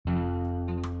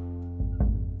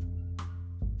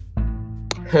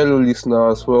Hello,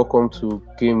 listeners. Welcome to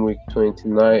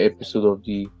GW29 episode of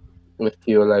the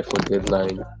FPL Life for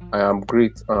Deadline. I am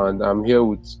great, and I'm here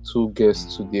with two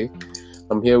guests today.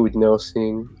 I'm here with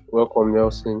Nelson. Welcome,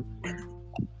 Nelson.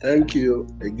 Thank you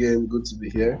again. Good to be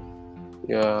here.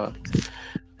 Yeah,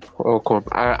 welcome.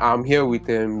 I'm here with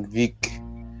Veek.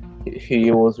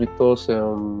 He was with us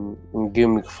in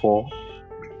game week 4.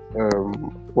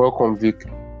 Welcome, Veek.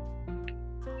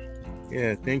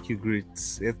 Yeah, thank you, great.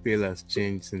 FPL has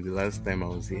changed since the last time I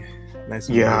was here. Nice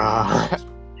to Yeah,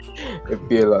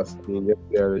 FPL has been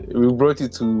FPL. We brought you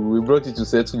to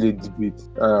settle a debate.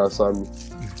 Sammy.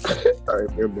 I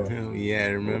remember. be here. Yeah, I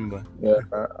remember. Yeah,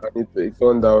 and it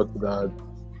turned out that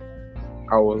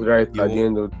I was right You at the won.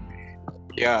 end of.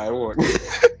 Yeah, I won.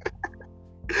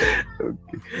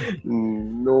 Okay.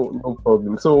 No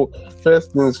problem. So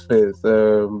first things first.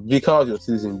 Vic, how's your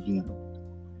season been?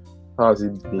 How's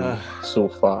it been so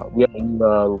far? Where are you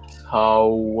ranked?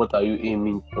 What are you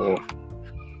aiming for?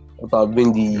 What have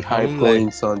been the high I'm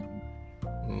points and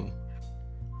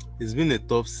It's been a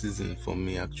tough season for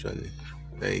me, actually.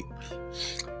 Like,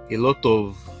 a lot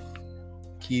of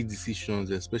key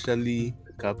decisions, especially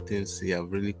captaincy,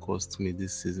 have really cost me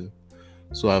this season.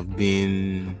 So I've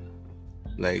been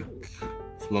like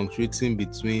fluctuating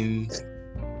between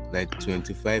like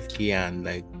 25k and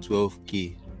like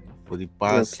 12k for the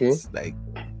past like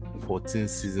 14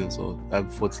 seasons or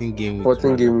 14 game weeks. 14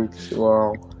 rather. game weeks?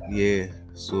 Wow. Yeah,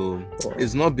 so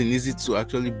it's not been easy to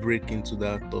actually break into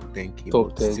that top 10k, Top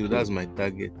but 10K. still that's my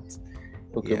target.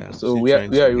 Okay, Yeah, I'm so still where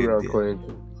trying to are you get ranked there.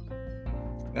 currently?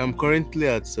 I'm currently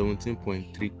at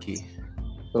 17.3k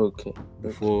Okay.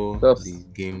 before That's- the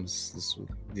games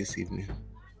this evening.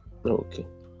 Okay.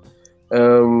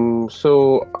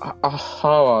 So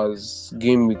how has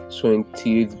game week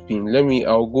 28 been?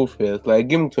 I'll go first. Like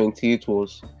game 28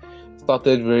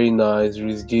 started very nice.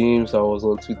 With games, I was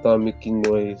on Twitter making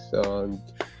noise, and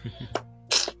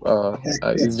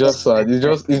it's just sad. It's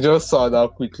just sad how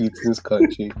quickly things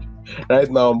can change. Right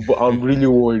now, I'm really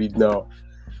worried now.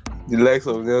 The likes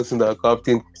of Nelson, that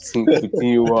captain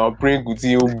Coutinho, I'm praying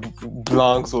Coutinho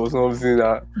blanks or something.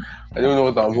 That I don't know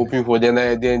what I'm hoping for. Then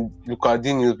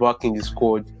Lucadine is back in the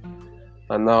squad,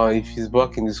 and now if he's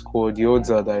back in the squad, the odds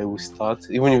are that he will start.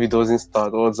 Even if he doesn't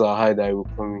start, odds are high that he will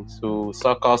come in. So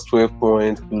Saka's 12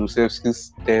 points,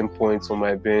 Kulusevski's 10 points on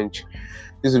my bench.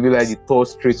 This will be like the third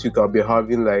straight week I'll be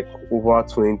having like over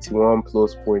 21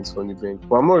 plus points on the bench.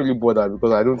 But I'm not really bothered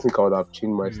because I don't think I would have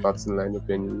changed my starting lineup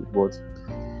anyway. But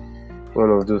one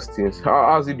of those things.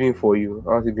 How's it been for you?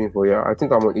 I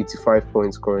think I'm on 85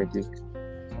 points currently.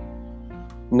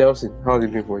 Nelson, how's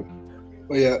it been for you?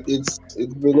 Oh yeah, it's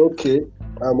been okay.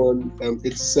 I'm on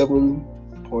 87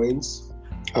 points,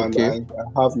 and Okay.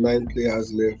 I have 9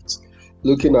 players left.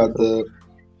 Looking at the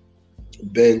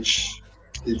bench,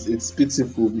 it's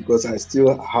pitiful because I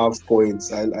still have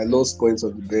points. I lost points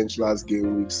on the bench last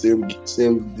game week,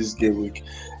 same this game week.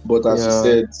 But as you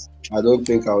said, I don't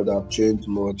think I would have changed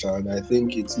much, and I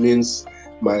think it means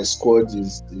my squad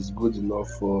is good enough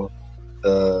for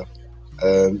the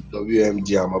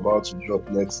WMD I'm about to drop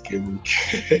next game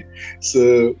week.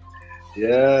 So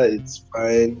yeah, it's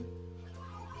fine.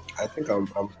 I think I'm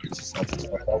pretty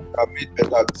satisfied. I've made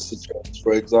better decisions.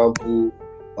 For example,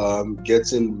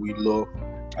 getting Willow.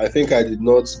 I think I did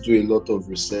not do a lot of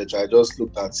research. I just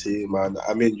looked at him, and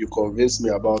I mean, you convinced me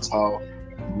about how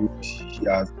good he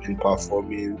has been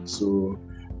performing. So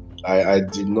I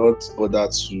did not bother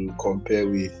to compare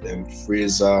with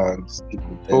Fraser and the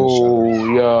potential.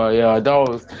 Oh yeah,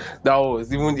 that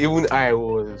was even I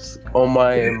was on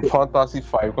my Fantasy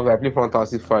 5 because I play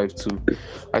Fantasy 5 too.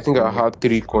 I think I had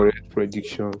 3 correct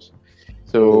predictions.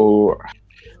 So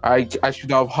I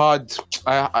should have had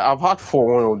I've had 4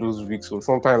 one of those weeks or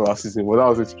sometime last season, but that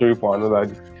was a story for another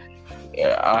day.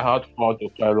 Yeah, I had 4 out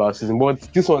of 5 last season, but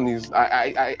this one is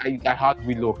I had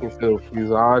Willock instead of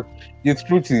Fraser. And the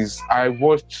truth is, I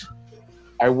watched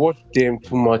them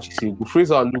too much.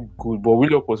 Fraser looked good, but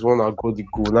Willock was the one that got the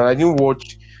goal. And I didn't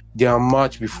watch their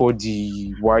match before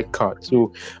the white card,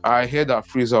 so I heard that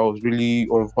Fraser was really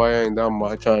on fire in that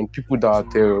match, and people that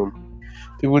that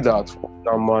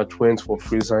match went for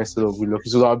Fraser instead of Willock.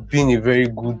 So that been a very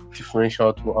good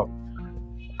differential to have.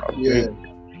 Yeah.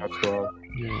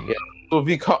 Yeah. So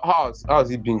Vic,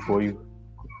 how's it been for you?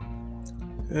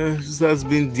 It has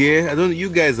been there. You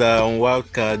guys are on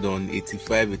wild card on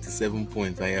 85, 87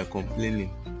 points, and you're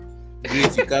complaining.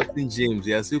 Great, you Captain James,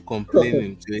 you're still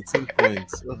complaining to 18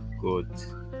 points. Oh God.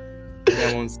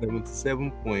 I'm on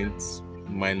 77 points,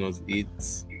 minus 8.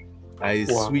 I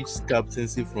switched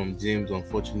captaincy from James,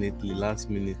 unfortunately, last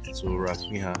minute to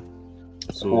Rafinha.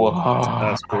 So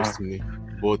that's cost me.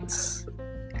 But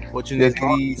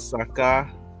Fortunately,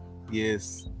 Saka,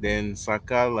 yes, then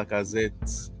Saka,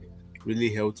 Lacazette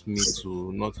really helped me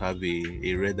to not have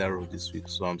a red arrow this week.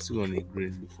 So I'm still on a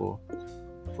green for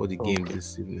the game Okay.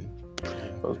 this evening.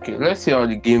 Okay, let's see how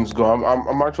the games go.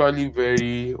 I'm actually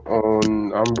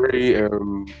I'm very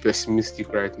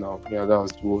pessimistic right now. Yeah,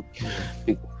 that's the word. Yeah.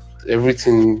 It,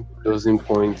 everything doesn't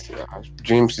point.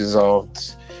 James is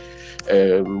out.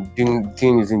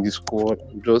 Dean is in the squad.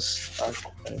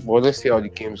 But let's see how the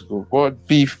games go. But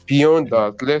beyond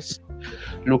that, let's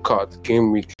look at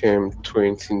game week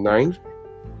 29.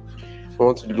 I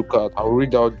want to look at. I'll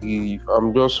read out the.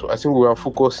 I think we are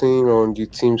focusing on the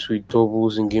teams with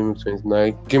doubles in game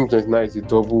 29. Game 29 is a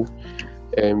double.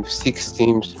 Six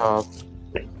teams have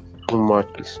two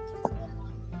matches.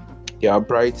 Yeah,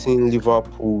 Brighton,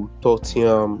 Liverpool,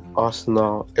 Tottenham,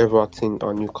 Arsenal, Everton,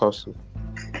 and Newcastle.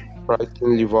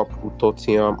 Brighton, Liverpool,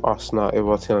 Tottenham, Arsenal,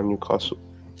 Everton, and Newcastle.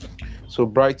 So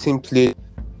Brighton play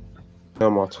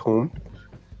them at home.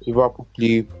 Liverpool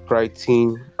play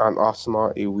Brighton and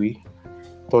Arsenal away.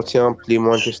 Tottenham play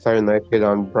Manchester United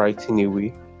and Brighton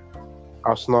away.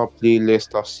 Arsenal play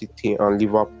Leicester City and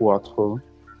Liverpool at home.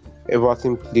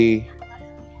 Everton play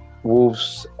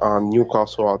Wolves and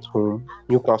Newcastle at home.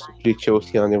 Newcastle play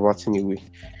Chelsea and Everton away.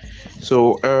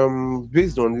 So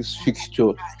based on this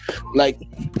fixture, like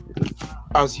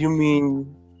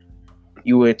assuming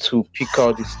you were to pick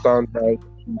out the standout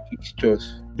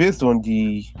fixtures, based on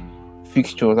the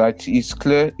fixtures,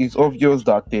 it's obvious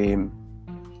that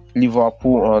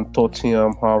Liverpool and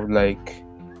Tottenham are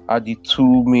the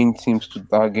two main teams to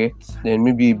target. Then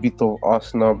maybe a bit of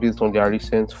Arsenal based on their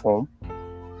recent form.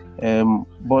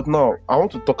 But now I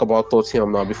want to talk about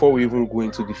Tottenham now before we even go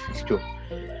into the fixture.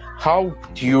 How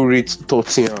do you rate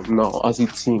Tottenham now as a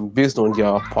team based on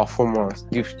their performance?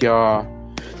 If their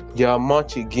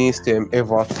match against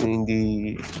Everton,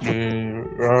 the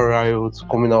Riots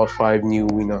coming out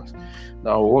 5-0 winners.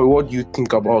 Now, what do you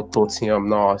think about Tottenham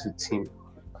now as a team?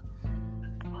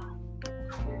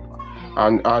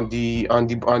 And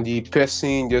the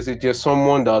person, there's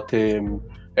someone that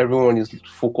everyone is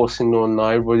focusing on now.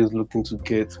 Everybody's looking to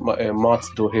get Matt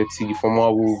Doherty, the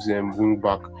former Wolves wing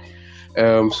back.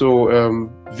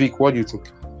 Veek, what do you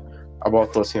think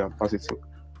about Tottenham as a team?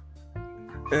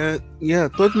 Yeah,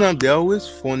 Tottenham, they're always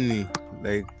funny.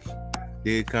 Like,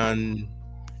 they can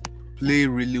play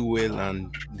really well,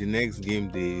 and the next game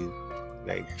they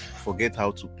forget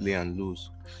how to play and lose.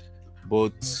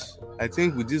 But I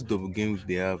think with this double game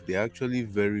they're actually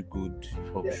very good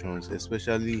options,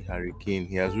 especially Harry Kane.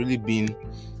 He has really been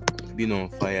on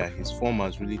fire. His form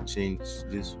has really changed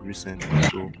this recently,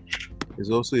 so it's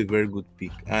also a very good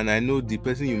pick. And I know the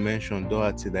person you mentioned,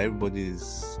 Doherty, that everybody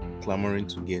is clamoring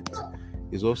to get,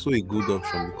 is also a good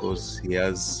option because he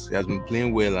has been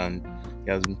playing well and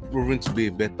he has been proven to be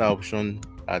a better option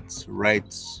at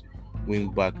right wing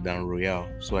back than Royale.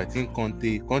 So I think Conte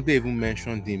even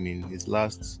mentioned him in his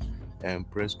last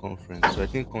press conference. So I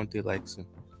think Conte likes him.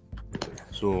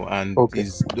 So and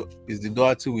is the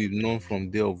Doherty we've known from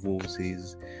Day of Wolves.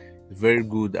 He's very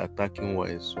good attacking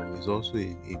wise, so he's also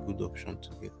a good option to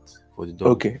get for the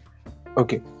double.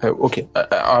 Okay.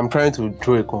 I'm trying to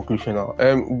draw a conclusion now.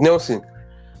 Nelson,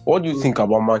 what do you think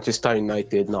about Manchester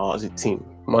United now as a team?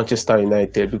 Manchester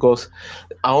United, because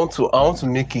I want to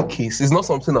make a case. It's not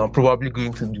something I'm probably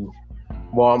going to do,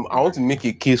 but I want to make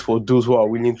a case for those who are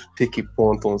willing to take a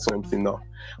punt on something now.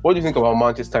 What do you think about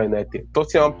Manchester United?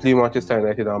 Tottenham play Manchester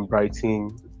United and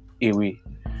Brighton away,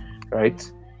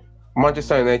 right?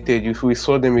 Manchester United, if we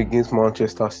saw them against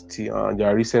Manchester City and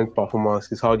their recent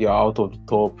performances, how they are out of the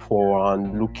top four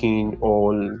and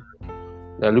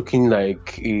they're looking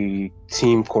like a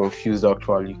team confused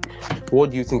actually.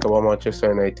 What do you think about Manchester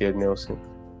United, Nelson?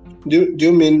 Do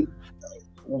you mean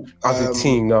as a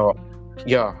team now?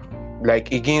 Yeah,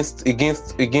 like against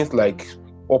like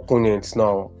opponents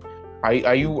now.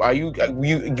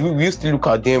 You still look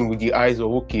at them with the eyes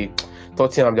of, okay,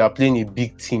 Tottenham, they are playing a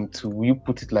big team too. Will you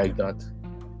put it like that?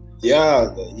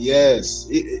 Yeah, yes.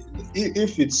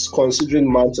 If it's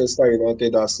considering Manchester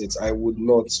United assets, I would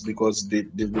not, because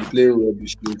they've been playing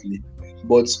rubbish lately.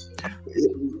 But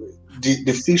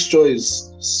the fixture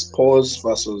is Spurs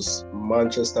versus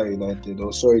Manchester United,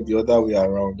 or sorry, the other way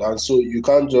around. And so you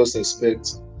can't just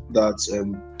expect that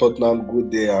Tottenham go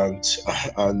there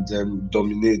and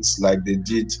dominate like they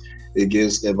did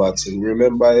against Everton.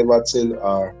 Remember, Everton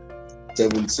are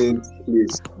 17th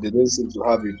place. They don't seem to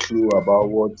have a clue about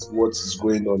what is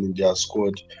going on in their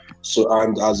squad. So,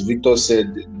 and as Victor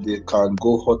said, they can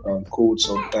go hot and cold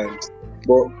sometimes.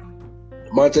 But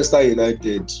Manchester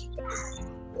United,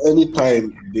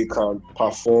 anytime they can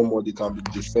perform or they can be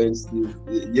defensive.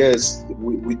 Yes,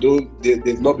 we don't.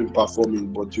 They've not been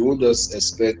performing, but you won't just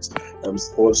expect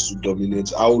Spurs to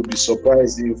dominate. I would be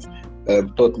surprised if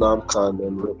Tottenham can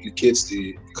replicate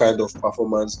the kind of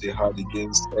performance they had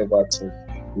against Everton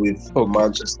with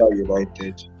Manchester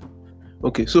United.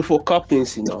 Okay, so for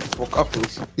captaincy,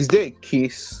 is there a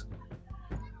case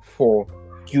for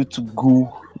you to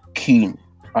go Kane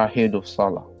ahead of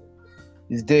Salah?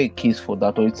 Is there a case for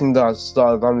that, or you think that's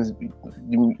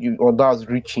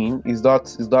reaching? Is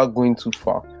that going too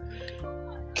far?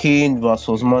 Kane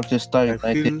versus Manchester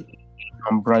United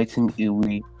and Brighton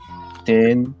away,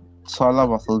 then Salah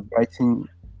versus Brighton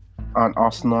and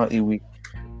Arsenal away.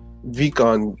 Veek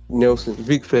and Nelson.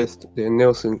 Veek first, then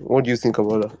Nelson. What do you think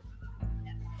about that?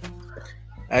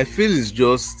 I feel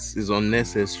it's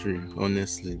unnecessary,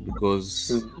 honestly,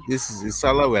 because this is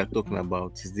Salah we are talking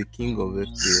about. He's the king of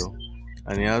FPL,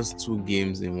 and he has 2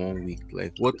 games in 1 week.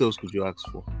 Like, what else could you ask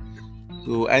for?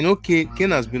 So I know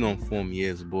Kane has been on form,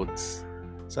 yes, but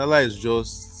Salah is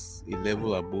just a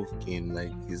level above Kane.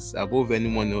 Like, he's above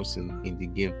anyone else in the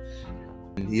game.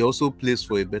 And he also plays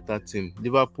for a better team.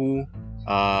 Liverpool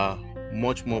are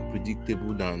much more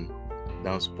predictable than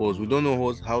Spurs. We don't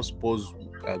know how Spurs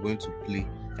are going to play.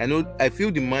 I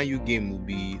feel the Man U game will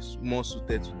be more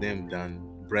suited to them than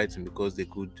Brighton, because they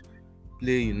could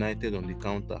play United on the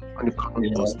counter.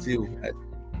 But still,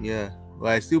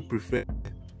 I still prefer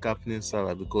captaining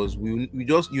Salah, because we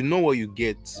just, you know what you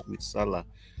get with Salah,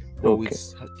 but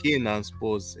with Kane and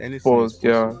Spurs, anything is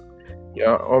possible.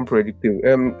 Yeah, unpredictable.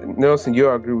 Nelson,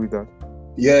 you agree with that?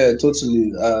 Yeah,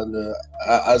 totally. And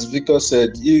as Victor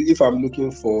said, if I'm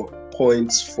looking for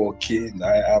points for Kane,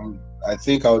 I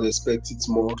think I would expect it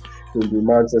more in the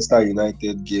Manchester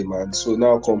United game. And so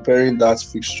now comparing that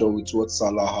fixture with what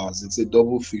Salah has, it's a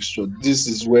double fixture. This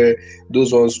is where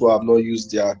those ones who have not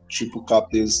used their triple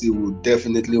captaincy will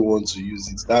definitely want to use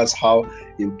it. That's how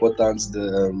important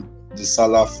the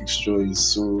Salah fixture is.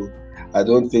 So I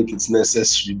don't think it's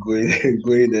necessary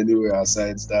going anywhere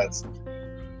aside that.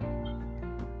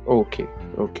 Okay.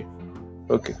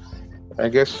 I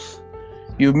guess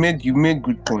you made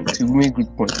good points. So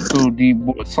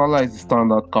Salah is the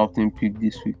standard captain pick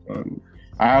this week, and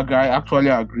I actually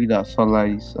agree that Salah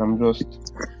is. I'm just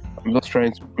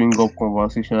trying to bring up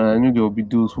conversation. I know there will be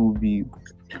those who will be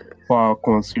far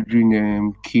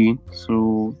considering Kane.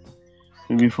 So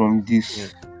maybe from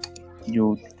this,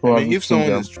 you'll probably if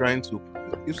someone is trying to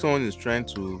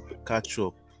catch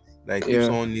up, like if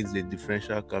someone needs a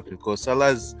differential captain, because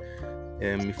Salah's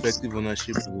effective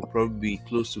ownership will probably be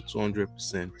close to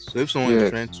 200%. So if someone is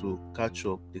trying to catch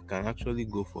up, they can actually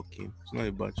go for Kane. It's not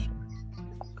a bad shot.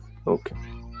 Okay.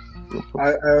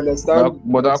 I understand,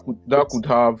 but that could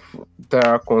have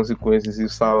dire consequences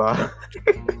if Salah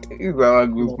is a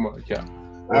good match. Yeah,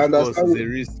 I understand the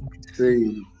risk.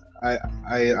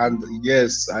 And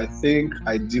yes, I think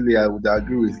ideally I would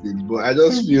agree with it, but I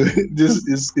just feel this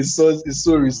is so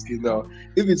risky now.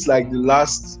 If it's like the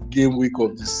last game week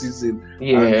of the season,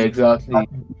 exactly,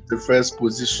 the first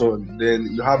position,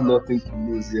 then you have nothing to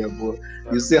lose here, but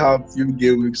you still have few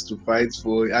game weeks to fight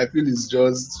for. I feel it's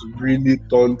just really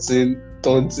taunting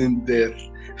death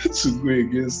to go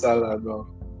against Salah now.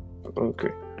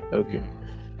 Okay.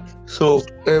 So,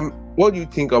 what do you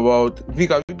think about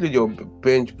Vic? Have you played your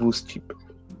bench boost chip?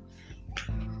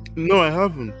 No, I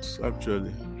haven't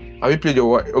actually. Have you played your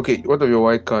what of your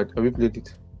white card? Have you played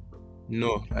it?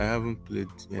 No, I haven't played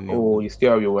any. You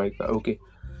still have your white card. Okay.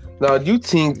 Now, do you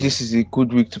think this is a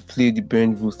good week to play the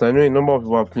bench boost? I know a number of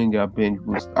people are playing their bench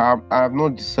boost. I have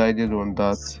not decided on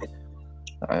that.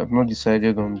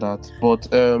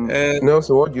 But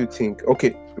Nelson, what do you think?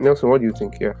 Okay, Nelson, what do you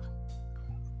think?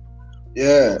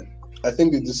 Yeah, I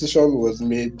think the decision was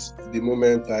made the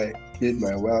moment I played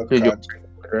my wild card.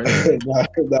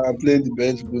 That I'm playing the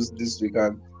bench boost this week,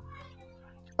 and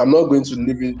I'm not going to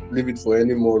leave it for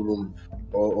any more room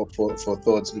or for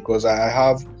thoughts, because I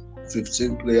have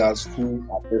 15 players who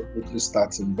are definitely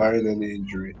starting barring any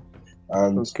injury.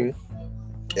 And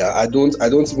I don't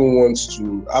even want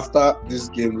to, after this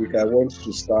game week, I want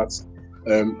to start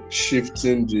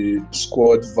shifting the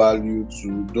squad value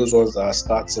to those ones that are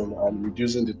starting and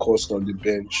reducing the cost on the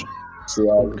bench. So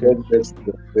I'll get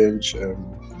the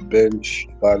bench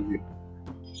value.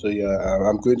 So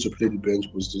I'm going to play the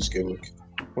bench boost this game week.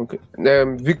 Okay.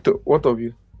 Victor, what of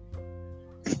you?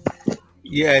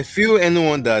 Yeah, I feel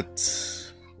anyone that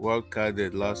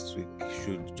wildcarded last week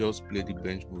should just play the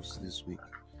bench boost this week,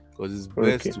 because it's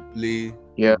best to play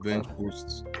the bench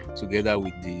boost together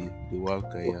with the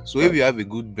wildcard. Yeah. So if you have a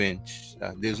good bench,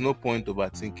 there's no point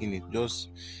overthinking it.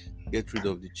 Just get rid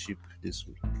of the cheap this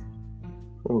week.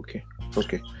 Okay. I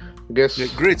guess. Yeah,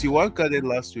 great. You wildcarded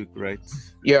last week, right?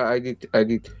 Yeah, I did.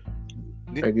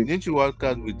 Didn't you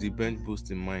wildcard with the bench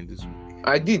boost in mind this week?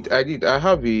 I did. I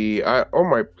have a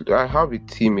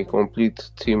team, a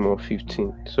complete team of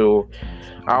 15. So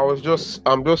I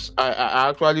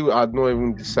actually had not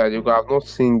even decided because I've not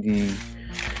seen the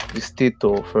state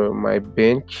of my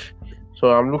bench.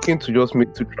 So I'm looking to just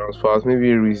make two transfers,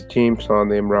 maybe Reece James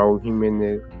and Raul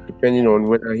Jimenez, depending on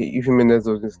whether if Jimenez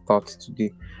doesn't start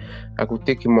today. I could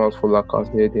take him out for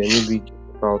Lacazette and maybe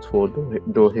James out for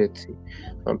Doherty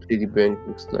and play the bench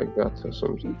boost like that or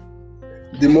something.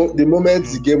 The moment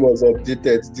the game was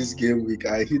updated this game week,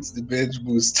 I hit the bench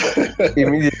boost.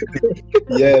 Immediately.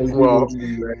 Yeah, Wow.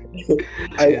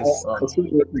 I still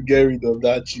want to get rid of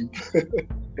that chip.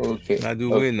 Okay. Now the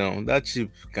way now, that chip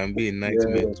can be a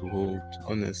nightmare to hold,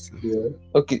 honestly. Yeah.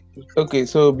 Okay.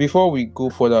 So before we go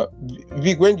further,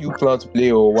 Vic, when do you plan to play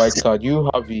your white card? Do you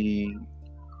have a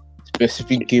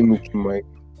specific game week in mind?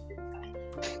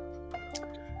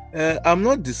 I'm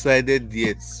not decided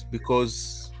yet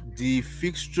because the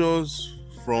fixtures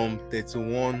from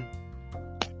 31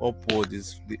 upward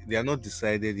they are not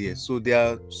decided yet. So there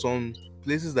are some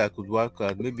places that I could work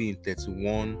out, maybe in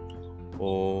 31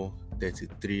 or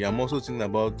 33. I'm also thinking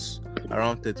about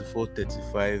around 34,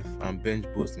 35 and bench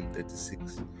boost in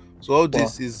 36. So all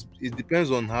this it depends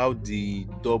on how the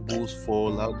doubles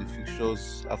fall, how the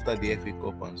fixtures after the FA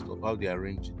Cup and stuff, how they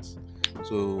arrange it.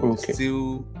 So it's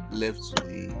still left to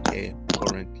the air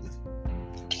currently.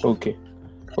 Okay.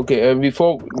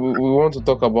 Before we want to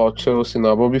talk about Chelsea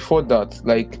now, but before that,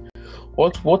 like,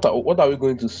 what are we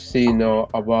going to say now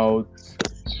about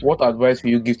what advice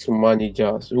will you give to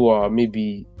managers who are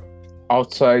maybe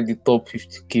outside the top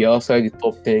 50k, outside the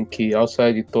top 10k,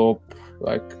 outside the top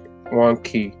like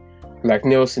 1k, like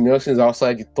Nelson? Nelson's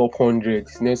outside the top 100.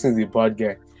 Nelson's a bad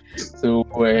guy. So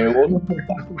what advice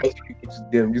will you give to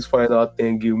them? Just find out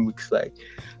 10 game weeks. Like,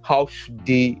 how should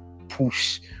they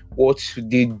push? What should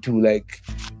they do? Like,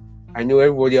 I know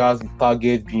everybody has a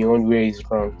target beyond where he's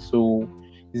ranked. So,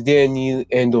 is there any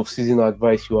end of season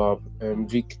advice you have,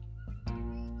 Vic?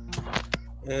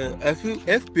 I feel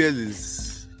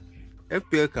FPL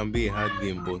can be a hard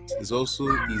game, but it's also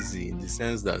easy in the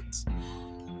sense that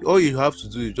all you have to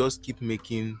do is just keep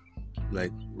making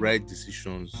like right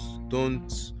decisions.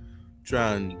 Don't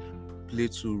try and play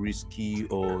too risky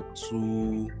or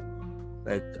too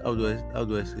like how do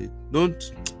I say it?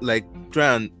 Don't like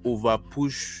try and over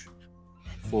push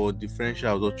for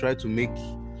differentials or try to make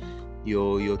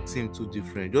your team too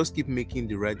different. Just keep making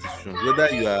the right decisions, whether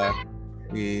you are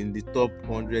in the top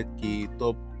 100k,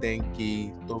 top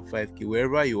 10k, top 5k,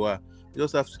 wherever you are. You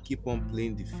just have to keep on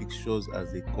playing the fixtures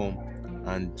as they come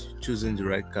and choosing the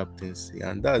right captaincy,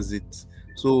 and that's it.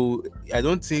 So I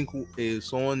don't think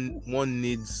one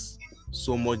needs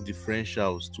so much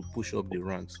differentials to push up the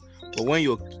ranks. But when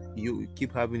you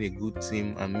keep having a good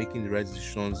team and making the right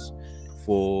decisions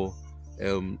for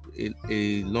a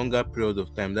longer period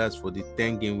of time, that's for the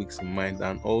 10 game weeks in mind,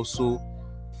 and also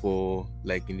for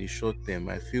like in the short term,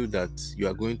 I feel that you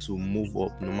are going to move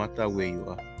up no matter where you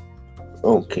are.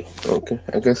 Okay.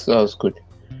 I guess that's good.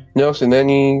 Nelson,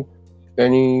 anything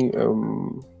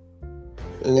to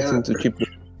chip in?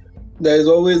 There is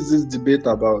always this debate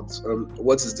about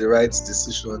what is the right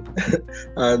decision,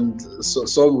 and so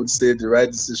some would say the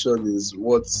right decision is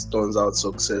what turns out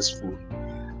successful,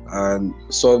 and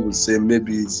some would say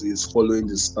maybe it's following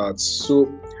the stats.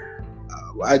 So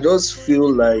I just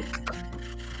feel like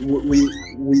we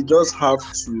just have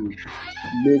to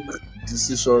make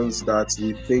decisions that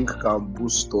we think can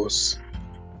boost us,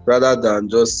 rather than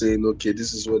just saying, okay,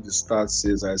 this is what the stats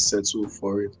says, I settle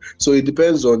for it. So it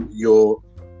depends on your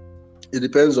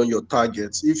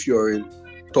targets. If you're in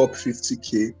top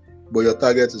 50k but your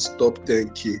target is top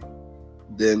 10k,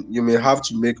 then you may have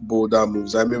to make bolder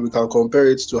moves. I mean, we can compare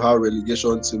it to how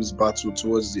relegation teams battle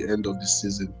towards the end of the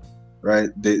season, right?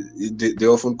 They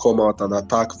often come out and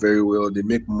attack very well. They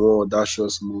make more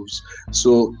audacious moves.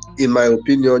 So in my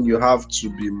opinion, you have to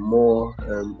be more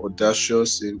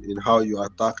audacious in how you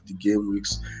attack the game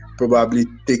weeks, probably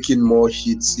taking more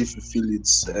hits if you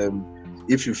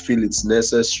feel it's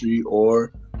necessary,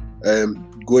 or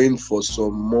going for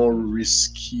some more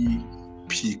risky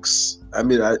picks. I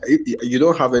mean, you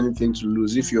don't have anything to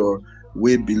lose if you're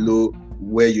way below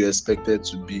where you expected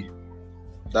to be.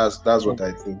 That's what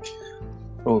I think.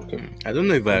 Okay. I don't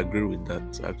know if I agree with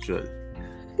that actually.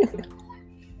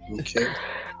 Okay.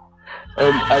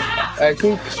 I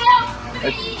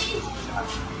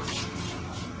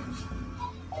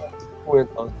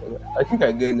think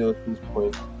I get Nelson's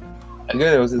point. And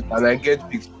I get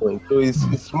Vic's point. So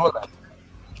it's more like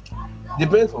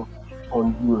depends on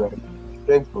on you, right? It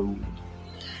depends on you.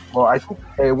 But I think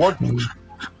what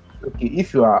okay,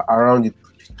 if you are around the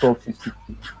top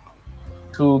 50K,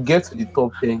 to get to the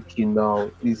top 10K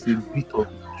now is a bit of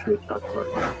a stretch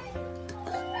actually.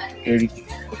 Very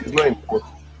difficult. It's not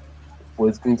impossible, but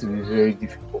it's going to be very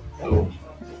difficult. So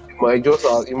it might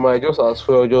just as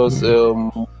well just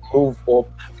move up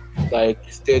like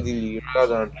steadily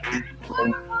rather than trying to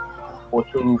find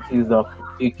opportunities that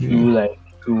could take you like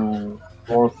to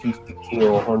 150K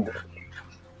or 100.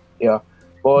 Yeah.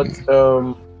 But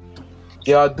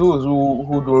there are those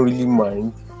who don't really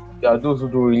mind. There are those who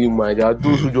don't really mind. There are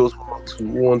those who just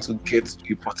want to get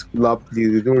to a particular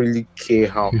place. They don't really care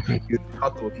how. It's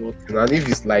part of nothing. And if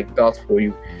it's like that for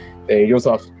you, then you just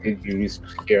have to take the risk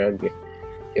here and there.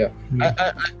 Yeah.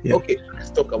 Yeah. Okay,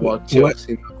 let's talk about What?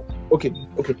 Chelsea. Okay. You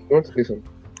want to say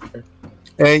something?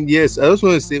 And yes, I just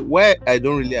want to say why I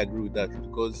don't really agree with that,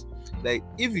 because like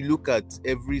if you look at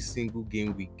every single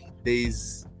game week,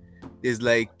 there's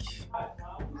like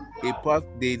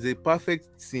there's a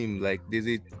perfect team, like there's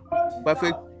a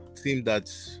perfect team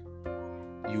that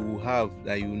you will have,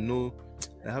 that you know.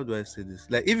 How do I say this?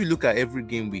 Like if you look at every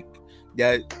game week,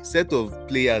 there are set of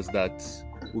players that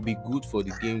will be good for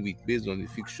the game week based on the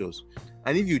fixtures.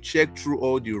 And if you check through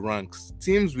all the ranks,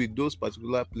 teams with those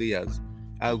particular players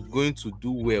are going to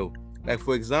do well. Like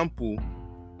for example,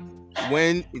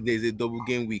 when there's a double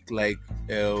game week, like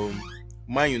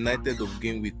Man United double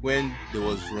game week, when there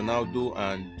was Ronaldo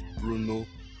and Bruno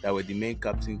that were the main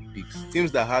captain picks,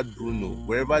 teams that had Bruno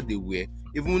wherever they were,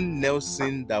 even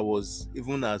Nelson that was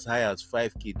even as high as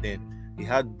 5K, then he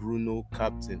had Bruno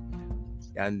captain,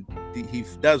 and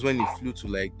that's when he flew to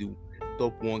like the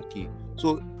top 1K.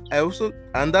 So I also,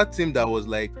 and that team that was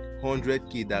like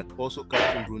 100K that also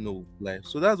captain Bruno, like,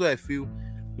 so that's why I feel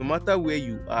no matter where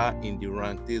you are in the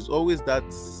rank, there's always that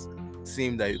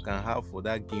team that you can have for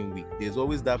that game week. There's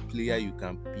always that player you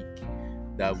can pick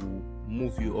that will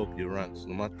move you up the ranks,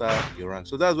 no matter your rank.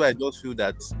 So that's why I just feel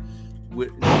that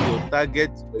your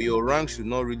target or your rank should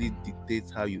not really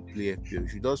dictate how you play FPL. You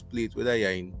should just play it whether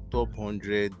you're in top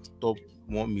 100, top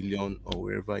 1 million, or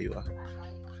wherever you are.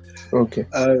 Okay.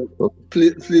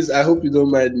 Please, I hope you don't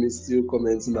mind me still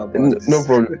commenting about this. No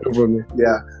problem.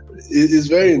 Yeah, it's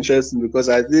very interesting because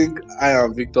I think I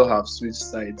and Victor have switched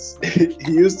sides. He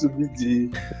used to be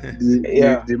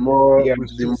the more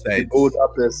the older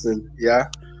person, yeah,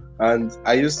 and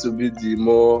I used to be the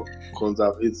more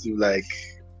conservative, like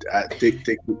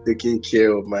taking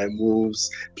care of my moves,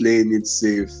 playing it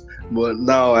safe. But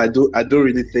now I don't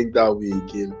really think that way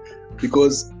again,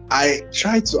 because I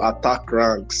try to attack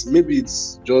ranks. Maybe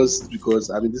it's just because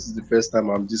this is the first time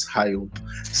I'm this high up,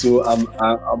 so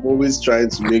I'm always trying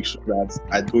to make sure that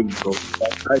I don't drop. I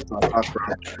try to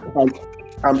attack ranks,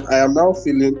 and I am now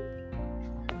feeling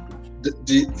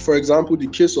for example, the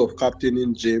case of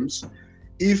captaining James.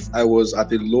 If I was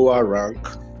at a lower rank,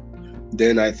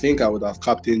 then I think I would have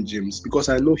captained James because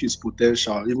I know his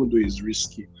potential, even though it's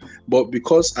risky. But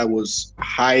because I was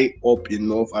high up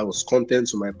enough, I was content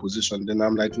to my position, then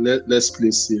I'm like, let's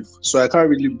play safe. So I can't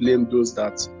really blame those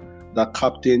that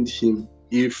captained him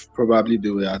if probably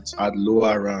they were at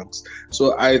lower ranks.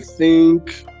 So I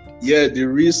think, yeah, the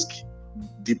risk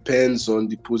depends on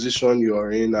the position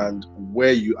you're in and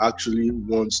where you actually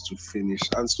want to finish.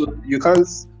 And so you can't,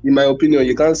 in my opinion,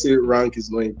 you can't say rank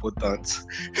is not important.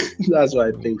 That's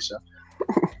what I think, Sha.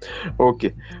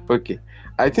 Okay.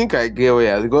 I think I get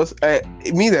where you're, because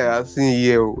me that I've seen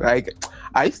here, like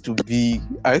I used to be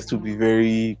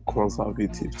very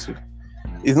conservative too.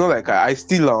 It's not like I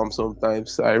still am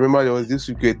sometimes. I remember there was this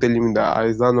week you were telling me that I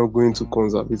was not going to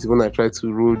conservative when I tried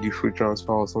to roll the free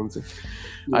transfer or something.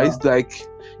 Yeah. I used to like,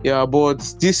 yeah, but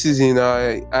this season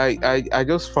I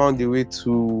just found a way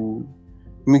to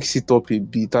mix it up a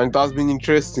bit, and it has been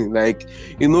interesting. Like,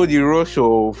 the rush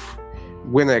of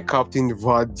when I captained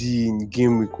Vardy in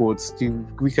game week, the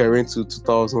week I went to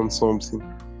 2000 something.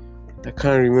 I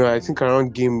can't remember. I think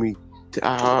around game week.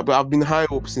 I've been high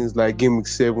up since like game week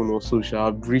 7 or so.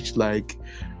 I've reached like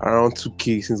around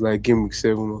 2K since like game week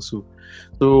 7 or so.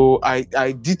 So I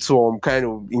did some kind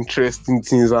of interesting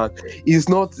things, and it's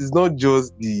not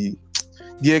just the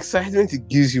excitement it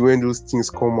gives you when those things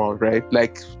come out, right?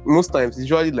 Like most times, it's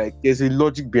usually like there's a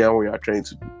logic behind what you're trying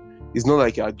to do. It's not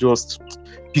like you're just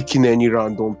picking any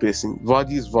random person.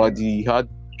 Vardy is Vardy. He had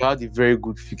a very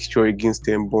good fixture against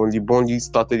them. Burnley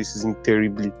started the season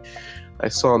terribly. I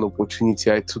saw an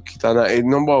opportunity, I took it, and a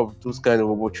number of those kind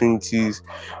of opportunities.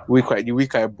 The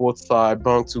week I bought Salah, I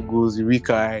banked 2 goals. The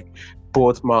week I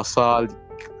bought Marcel,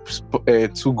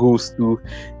 2 goals too.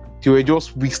 There were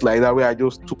just weeks like that where I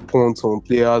just took points on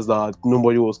players that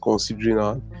nobody was considering,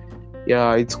 and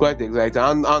Yeah, it's quite exciting.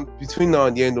 And between now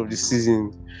and the end of the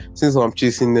season, since I'm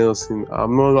chasing Nelson,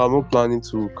 I'm not planning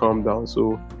to calm down.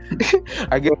 So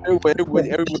I guess everybody will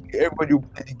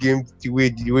play the game the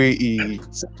way it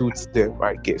suits them.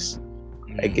 I guess.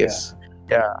 I Mm. Yeah. guess.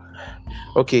 Yeah.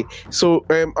 Okay. So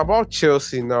about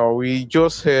Chelsea now, we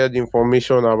just heard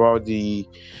information about the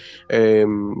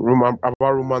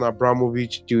Roman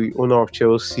Abramovich, the owner of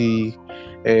Chelsea,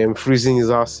 freezing his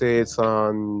assets,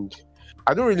 and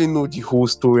I don't really know the whole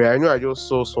story. I know I just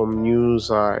saw some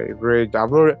news I read.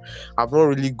 I've not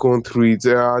really gone through it.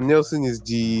 Nelson is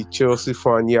the Chelsea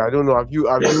fan. Yeah, I don't know. Have you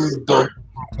done?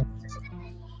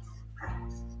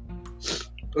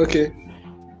 Okay.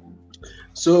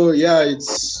 So yeah,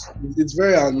 it's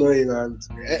very annoying, and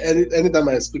anytime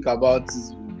I speak about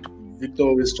it, Victor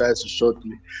always tries to short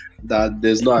me that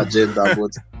there's no agenda, but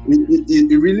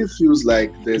it really feels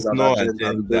like there's It's an no agenda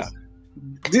agenda. because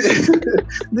this,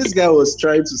 this guy was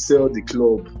trying to sell the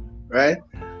club, right?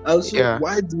 And so Yeah.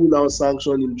 why do you now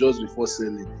sanction him just before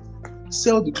selling?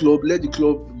 Sell the club, let the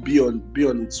club be on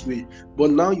its way.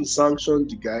 But now you sanction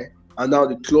the guy, and now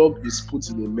the club is put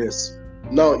in a mess.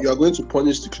 Now you are going to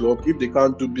punish the club if they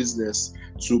can't do business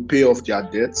to pay off their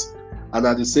debts, and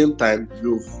at the same time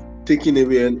you've taken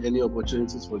away any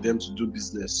opportunities for them to do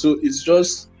business. So it's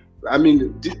just, I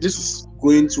mean, this is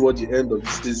going toward the end of the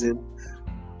season.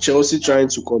 Chelsea trying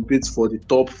to compete for the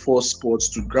top four spots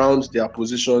to ground their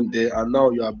position there, and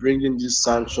now you are bringing these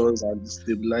sanctions and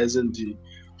destabilizing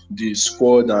the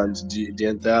squad and the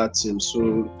entire team.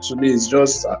 So to me,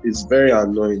 it's very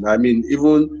annoying. I mean,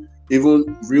 even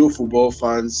real football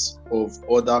fans of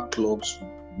other clubs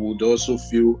would also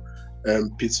feel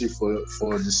pity for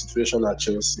the situation at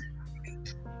Chelsea.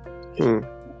 Hmm.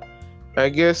 I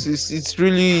guess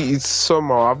it's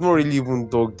somehow I've not really even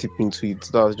dug deep into it.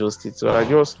 That's just it. So I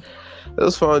just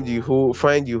find the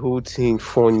whole thing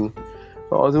funny.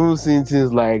 I was even seeing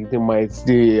things like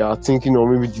they are thinking of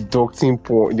maybe deducting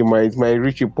point. They might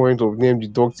reach a point of them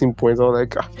deducting points. I was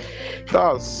like,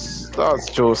 that's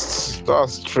Like,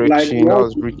 stretching. what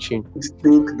That's reaching.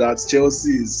 think that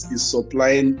Chelsea is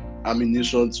supplying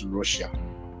ammunition to Russia?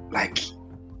 Like,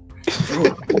 bro,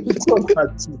 it's not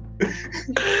that.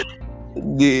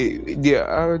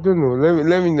 I don't know.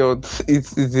 Let me not.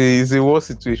 It's a war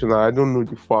situation. I don't know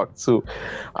the fact, so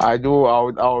I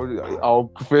don't. I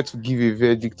would prefer to give a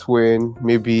verdict when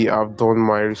maybe I've done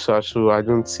my research, so I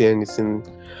don't see anything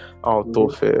out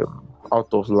Mhm.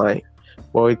 of line.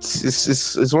 But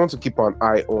it's one to keep an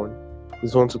eye on.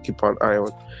 It's one to keep an eye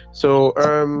on. So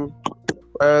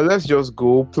let's just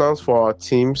go plans for our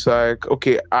teams. Like,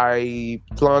 okay, I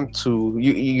plan to.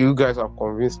 You guys have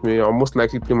convinced me. I'll most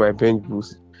likely play my bench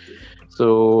boost.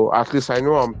 So at least I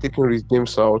know I'm taking Rich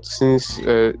James out since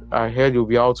I heard he'll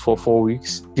be out for 4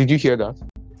 weeks. Did you hear that?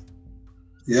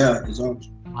 Yeah, it's out.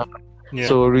 Yeah.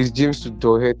 So Rich James to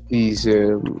Doherty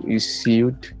is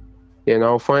sealed, and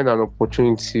I'll find an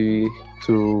opportunity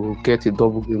to get a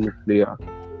double game player.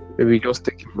 Maybe just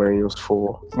take Jimenez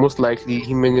for most likely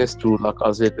Jimenez to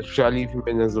Lacazette, especially if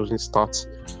Jimenez doesn't start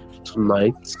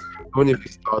tonight. Even if he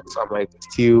starts, I might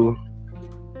still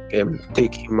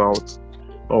take him out.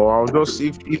 Or I'll just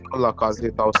if not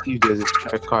Lacazette, I'll see if there's a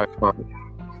striker I can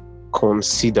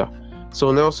consider.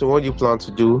 So Nelson, what do you plan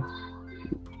to do?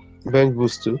 Bench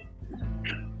boost too?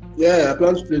 Yeah, I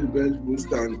plan to play the bench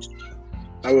boost, and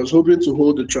I was hoping to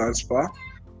hold the transfer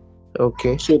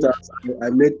Okay. so that I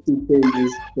make two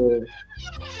changes for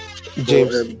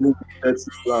James. Blank.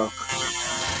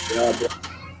 Yeah,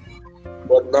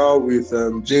 but now with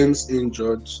James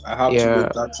injured, I have to Yeah.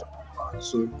 make that transfer.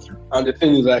 So, and the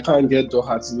thing is, I can't get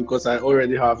Doherty because I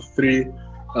already have three.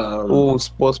 Oh,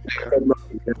 sports player.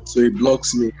 So it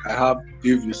blocks me. I have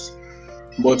Davis,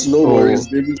 but no Oh, worries.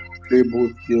 Davis will play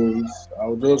both games.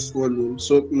 I'll just own him.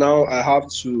 So now I have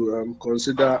to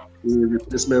consider a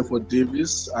replacement for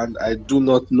Davis, and I do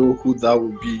not know who that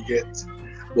will be yet.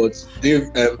 But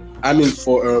I mean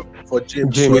for James,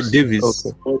 With James. sorry. Davis.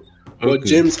 Okay. But Okay.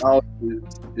 James out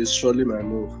is surely my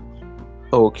move.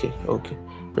 Okay. Okay.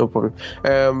 No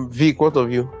problem. Vic, what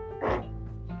of you?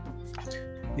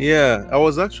 Yeah, I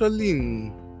was actually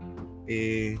in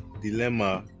a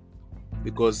dilemma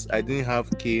because I didn't have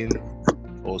Kane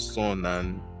or Son,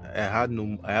 and I have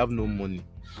no money.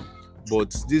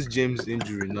 But this James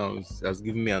injury now has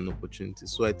given me an opportunity.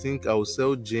 So I think I will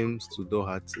sell James to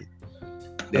Doherty.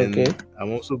 Okay. Then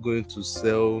I'm also going to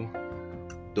sell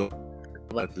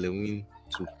Lewin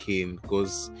to Kane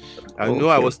because I know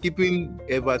I Okay. was keeping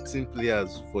Everton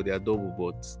players for their double,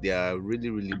 but they are really,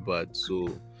 really bad. So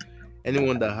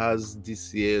anyone that has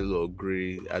DCL or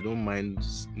Gray, I don't mind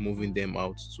moving them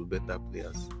out to better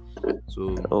players.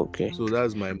 So Okay. so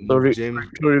that's my So, move. James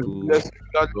to regardless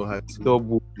of the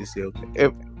double, this year.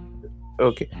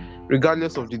 okay.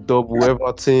 Regardless of the double,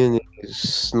 Everton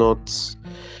is not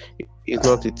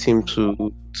a team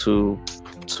to to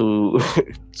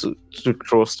to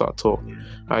trust at all.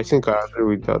 I think I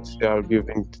agree with that.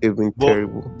 They've been But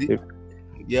terrible.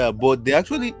 but they're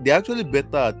actually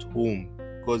better at home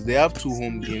because they have 2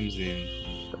 home games in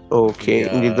Okay,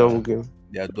 in the double game.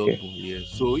 their double. Okay. Yeah.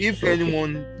 So if Okay.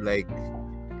 anyone like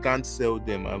can't sell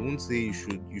them, I won't say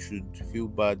you should feel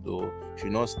bad or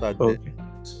should not start them. Okay.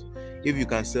 If you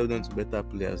can sell them to better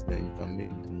players, then you can make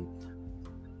the move.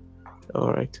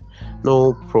 All right.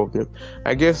 No problem.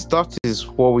 I guess that is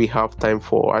what we have time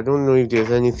for. I don't know if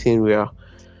there's anything we are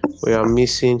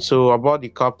missing. So about the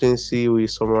captaincy, we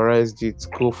summarized it.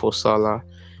 Go for Salah.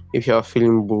 If you are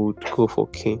feeling bold, go for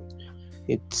King.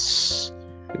 It's,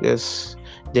 I guess,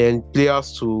 then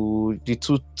players to the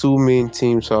two main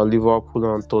teams are Liverpool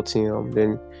and Tottenham.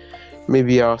 Then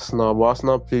maybe Arsenal, but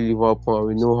Arsenal play Liverpool and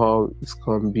we know how it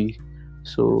can be.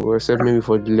 So except maybe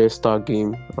for the Leicester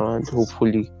game and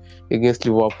hopefully against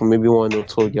Liverpool, maybe one or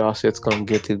two of the assets can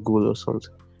get a goal or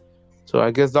something. So I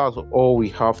guess that's all we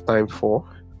have time for.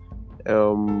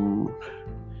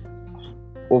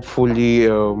 Hopefully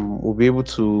we'll be able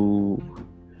to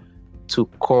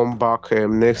come back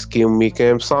next game week.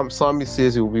 Sammy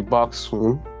says he'll be back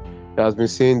soon. He has been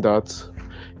saying that.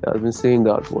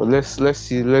 Well, let's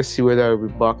see whether he'll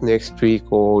be back next week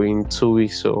or in 2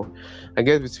 weeks. So I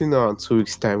guess between now and 2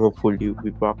 weeks time, hopefully he'll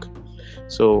be back.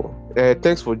 So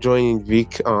thanks for joining,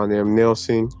 Veek and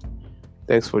Nelson.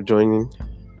 Thanks for joining.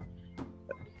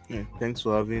 Yeah, thanks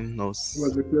for having us. It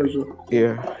was a pleasure.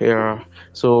 Yeah.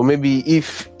 So maybe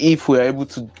if we're able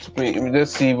to,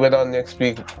 let's see whether next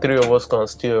week 3 of us can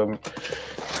still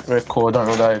record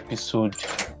another episode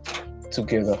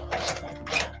together.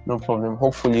 No problem.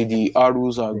 Hopefully the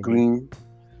arrows are green.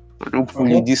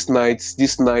 Hopefully this night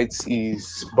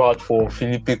is bad for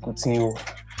Felipe Coutinho.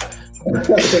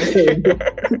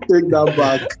 Take that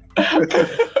back.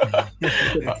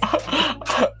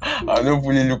 And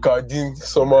hopefully Lucadine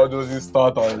somehow doesn't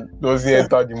start and doesn't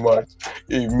enter the match.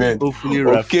 Amen. Hopefully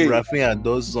Rafinha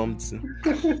does something.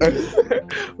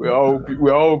 we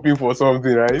are hoping for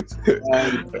something, right?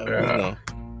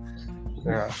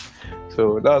 Yeah.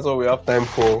 So that's all we have time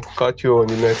for. Catch you on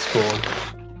the next one.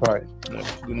 Bye.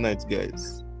 Good night,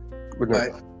 guys. Good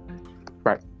night. Bye.